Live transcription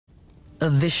A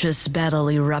vicious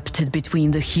battle erupted between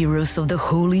the heroes of the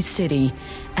Holy City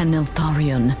and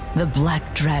Neltharion, the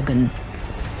Black Dragon.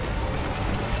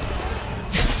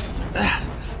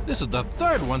 This is the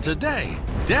third one today.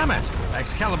 Damn it!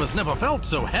 Excalibur's never felt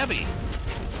so heavy.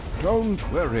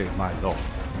 Don't worry, my lord.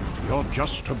 You're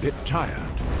just a bit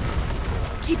tired.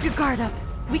 Keep your guard up.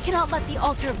 We cannot let the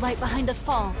altar of light behind us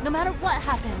fall, no matter what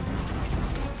happens.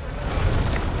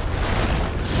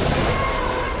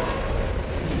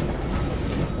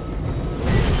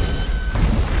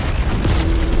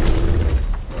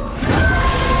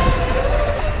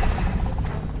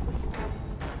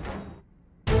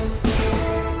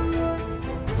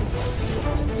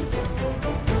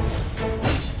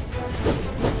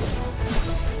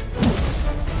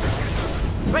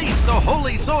 Face the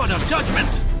holy sword of judgment!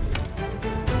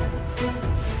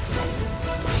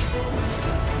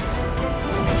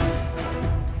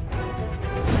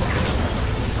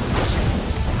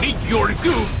 Meet your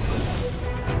doom!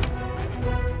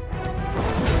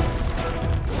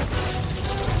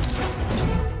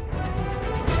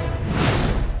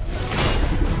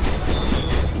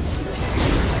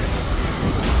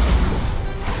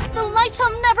 The light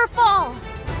shall never fall!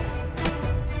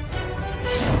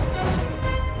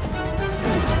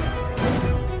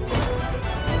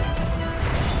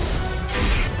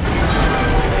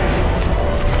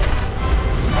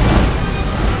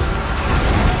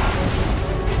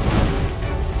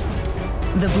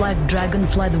 The Black Dragon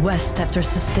fled west after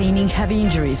sustaining heavy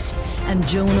injuries, and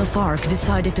Joan of Arc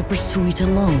decided to pursue it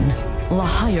alone.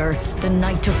 Lahire, the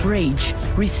Knight of Rage,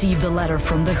 received a letter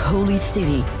from the Holy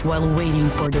City while waiting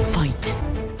for the fight.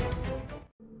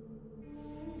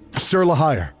 Sir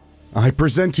Lahire, I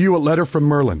present to you a letter from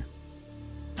Merlin.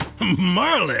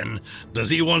 Merlin? Does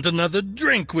he want another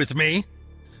drink with me?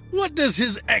 What does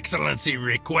His Excellency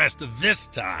request this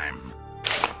time?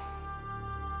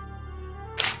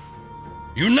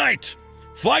 Unite!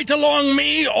 Fight along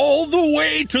me all the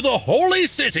way to the Holy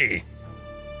City!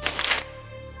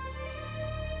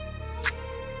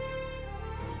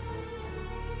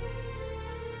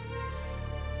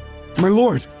 My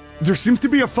lord, there seems to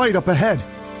be a fight up ahead.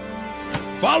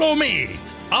 Follow me!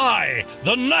 I,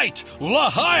 the Knight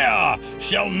Lahire,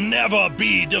 shall never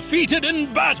be defeated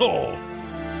in battle!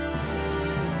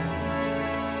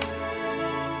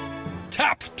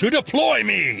 Tap to deploy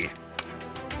me!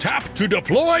 Tap to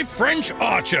deploy French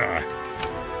Archer.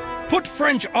 Put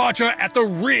French Archer at the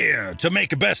rear to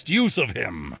make best use of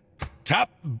him. Tap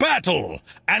Battle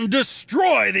and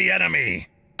destroy the enemy.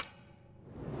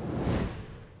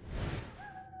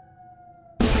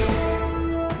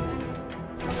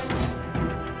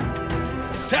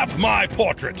 Tap my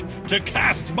portrait to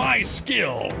cast my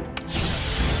skill.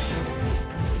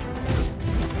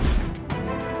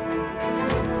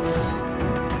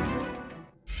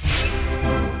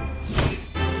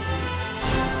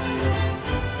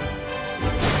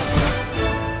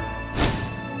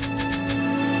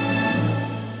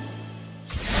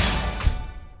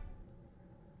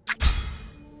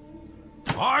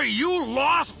 Are you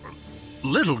lost?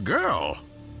 Little girl,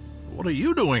 what are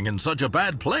you doing in such a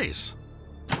bad place?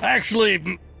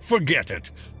 Actually, forget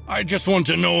it. I just want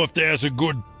to know if there's a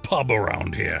good pub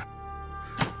around here.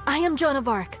 I am Joan of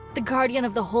Arc, the guardian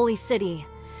of the Holy City.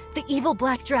 The evil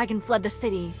Black Dragon fled the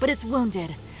city, but it's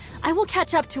wounded. I will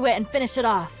catch up to it and finish it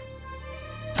off.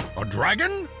 A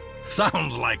dragon?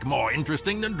 Sounds like more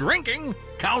interesting than drinking.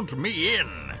 Count me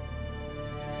in.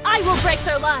 I will break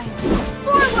their line.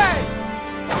 Forward!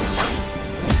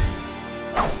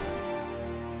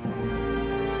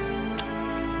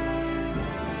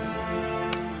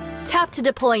 Tap to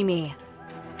deploy me.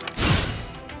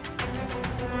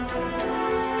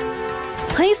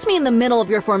 Place me in the middle of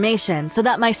your formation so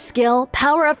that my skill,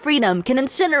 Power of Freedom, can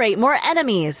incinerate more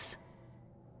enemies.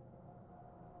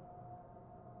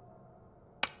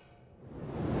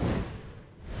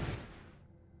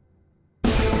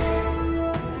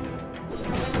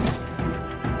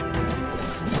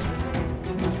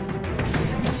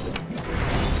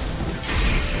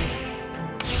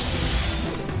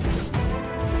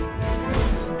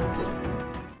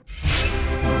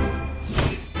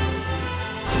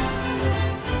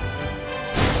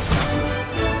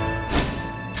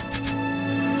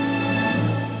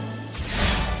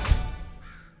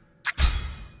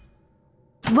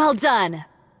 Well done!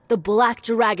 The Black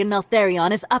Dragon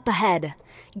Neltharion is up ahead.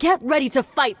 Get ready to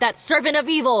fight that servant of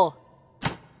evil!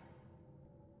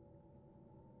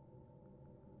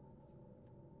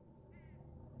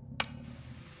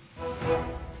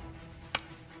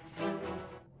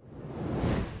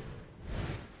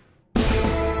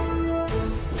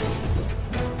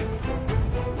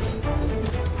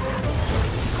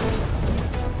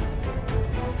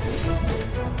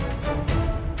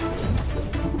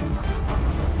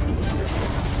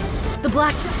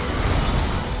 black...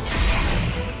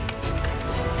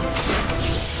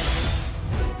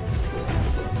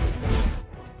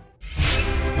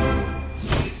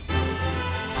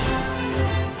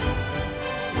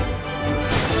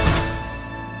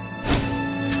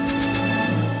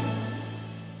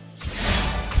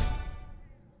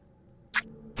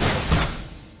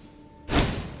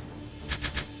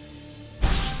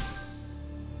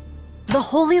 The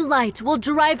holy light will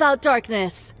drive out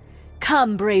darkness.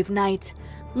 Come, brave knight.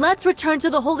 Let's return to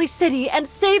the holy city and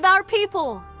save our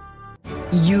people.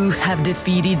 You have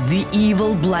defeated the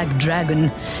evil Black Dragon,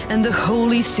 and the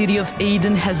holy city of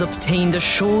Aden has obtained a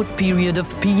short period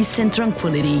of peace and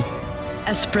tranquility.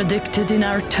 As predicted in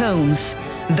our tomes,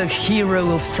 the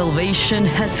hero of salvation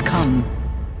has come.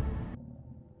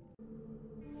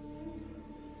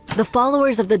 The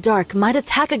followers of the dark might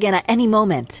attack again at any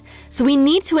moment, so we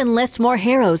need to enlist more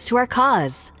heroes to our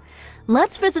cause.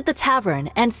 Let's visit the tavern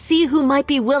and see who might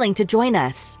be willing to join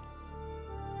us.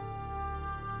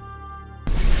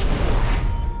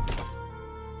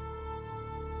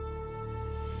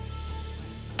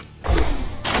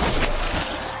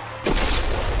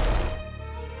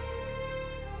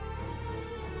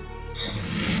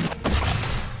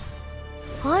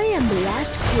 I am the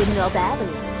last queen of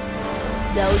Babylon.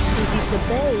 Those who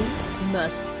disobey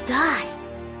must die.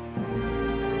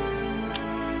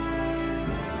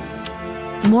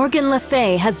 Morgan Le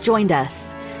Fay has joined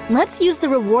us. Let's use the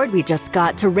reward we just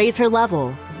got to raise her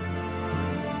level.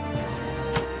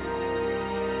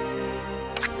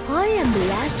 I am the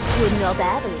last queen of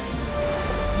Babylon.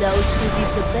 Those who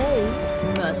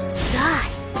disobey must die.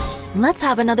 Let's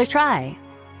have another try.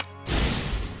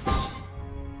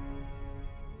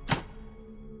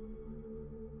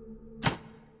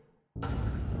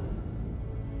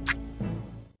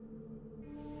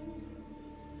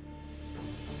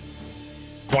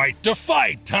 Quite the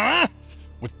fight, huh?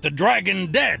 With the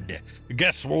dragon dead,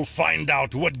 guess we'll find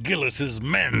out what Gillis's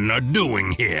men are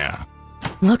doing here.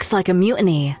 Looks like a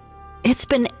mutiny. It's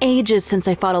been ages since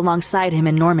I fought alongside him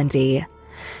in Normandy.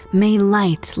 May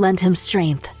light lend him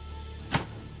strength.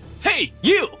 Hey,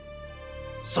 you!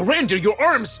 Surrender your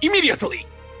arms immediately,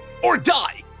 or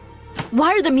die!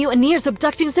 Why are the mutineers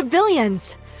abducting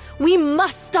civilians? We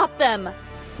must stop them!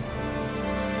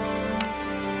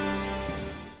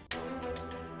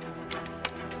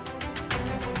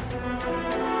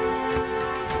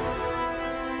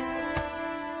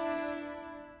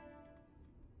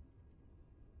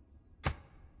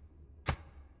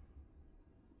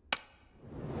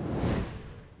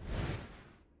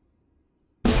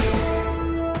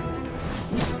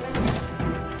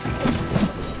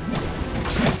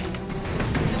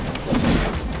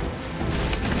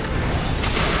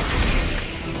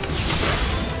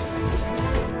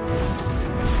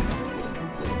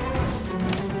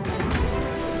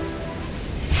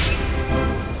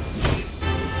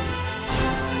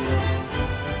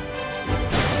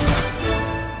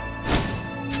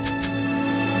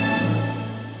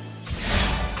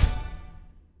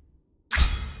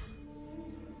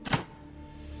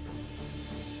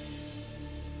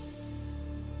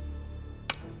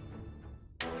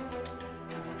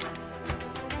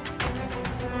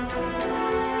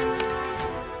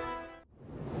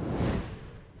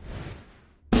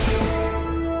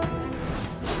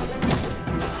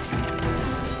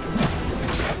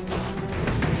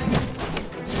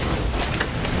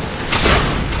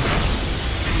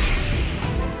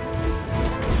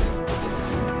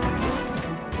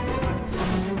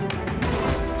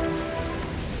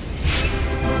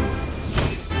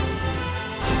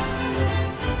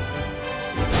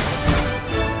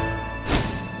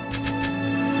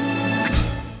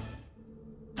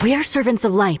 We are servants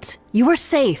of light. You are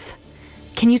safe.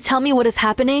 Can you tell me what is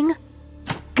happening?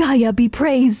 Gaia be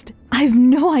praised. I've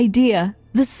no idea.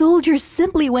 The soldiers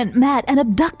simply went mad and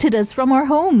abducted us from our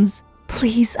homes.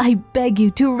 Please, I beg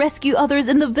you to rescue others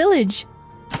in the village.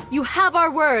 You have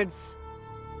our words.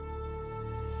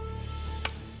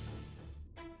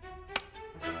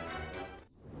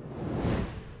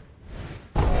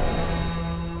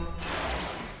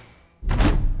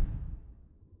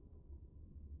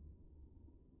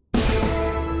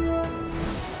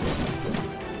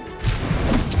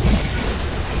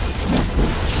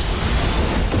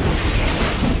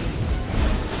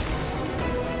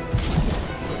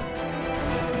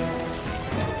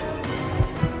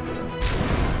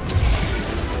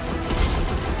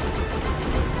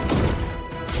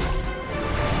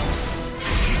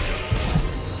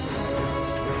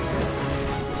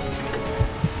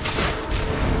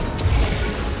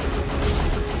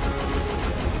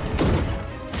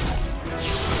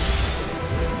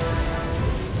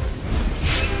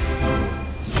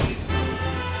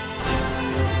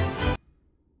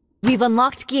 We've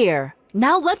unlocked gear.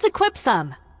 Now let's equip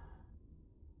some.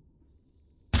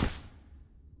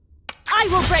 I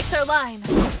will break their line.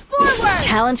 Forward!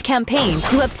 Challenge campaign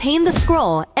to obtain the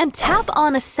scroll and tap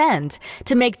on Ascend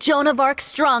to make Joan of Arc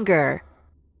stronger.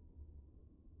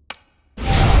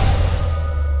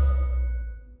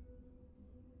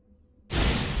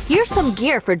 Here's some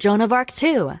gear for Joan of Arc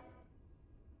too.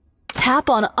 Tap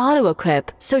on Auto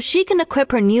Equip so she can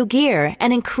equip her new gear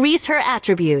and increase her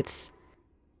attributes.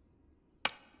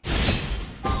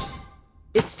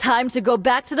 It's time to go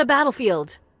back to the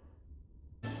battlefield.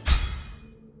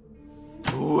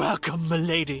 Welcome,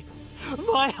 milady.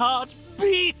 My heart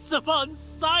beats upon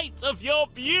sight of your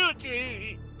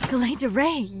beauty. Glade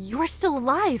Ray, you're still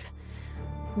alive.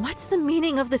 What's the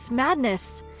meaning of this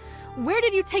madness? Where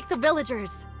did you take the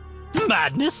villagers?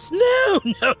 Madness? No.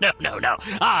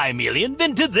 I merely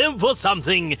invented them for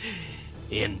something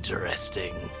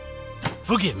interesting.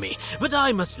 Forgive me, but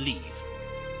I must leave.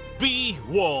 Be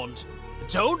warned.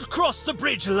 Don't cross the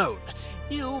bridge alone.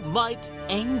 You might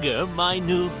anger my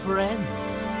new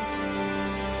friends.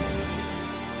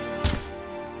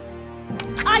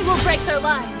 I will break their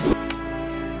line.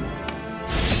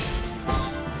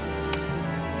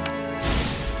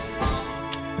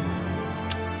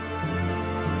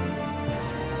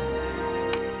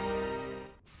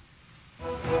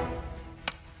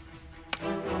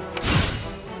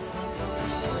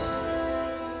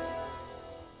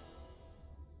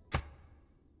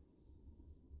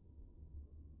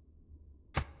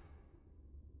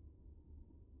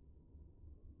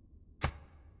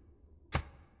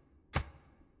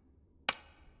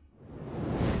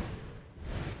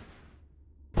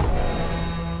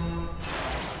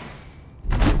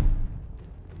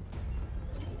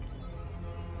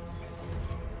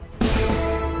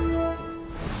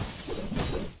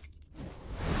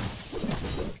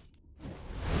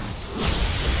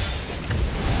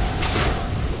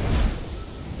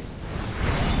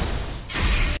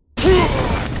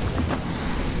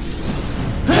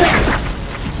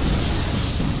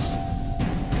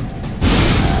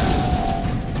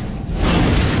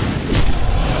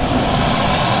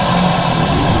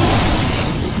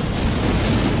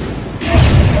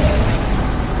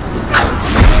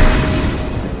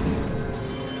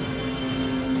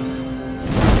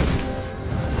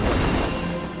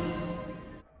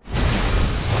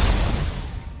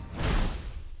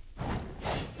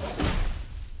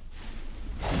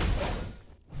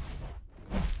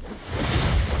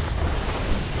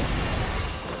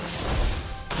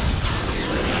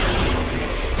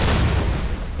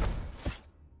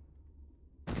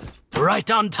 Right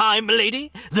on time,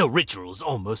 milady. The ritual's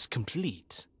almost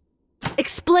complete.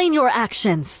 Explain your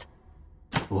actions.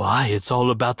 Why, it's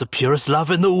all about the purest love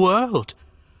in the world.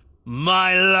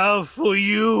 My love for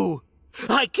you.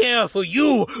 I care for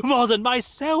you more than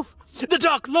myself. The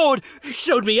Dark Lord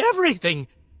showed me everything.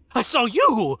 I saw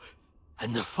you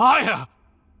and the fire.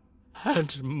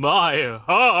 And my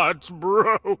heart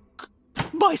broke.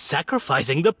 By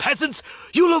sacrificing the peasants,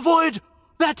 you'll avoid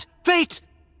that fate.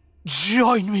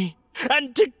 Join me,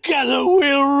 and together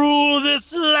we'll rule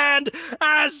this land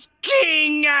as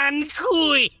king and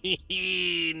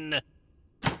queen.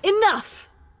 Enough!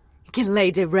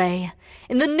 Glade Ray,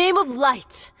 in the name of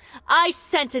light, I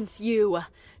sentence you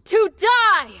to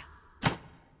die!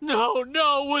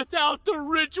 No, without the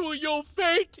ritual, your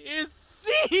fate is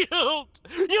sealed.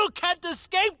 You can't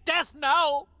escape death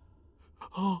now.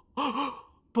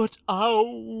 But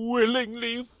I'll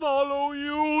willingly follow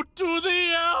you to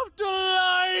the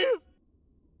afterlife.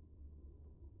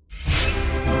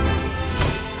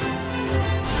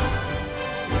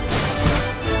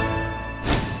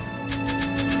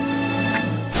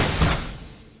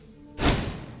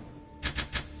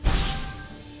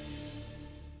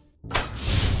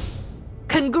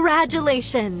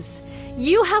 Congratulations!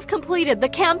 You have completed the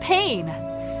campaign!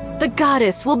 The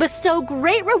goddess will bestow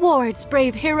great rewards,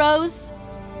 brave heroes!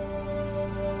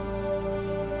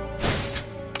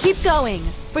 Keep going!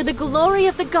 For the glory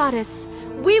of the goddess,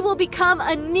 we will become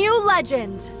a new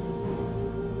legend!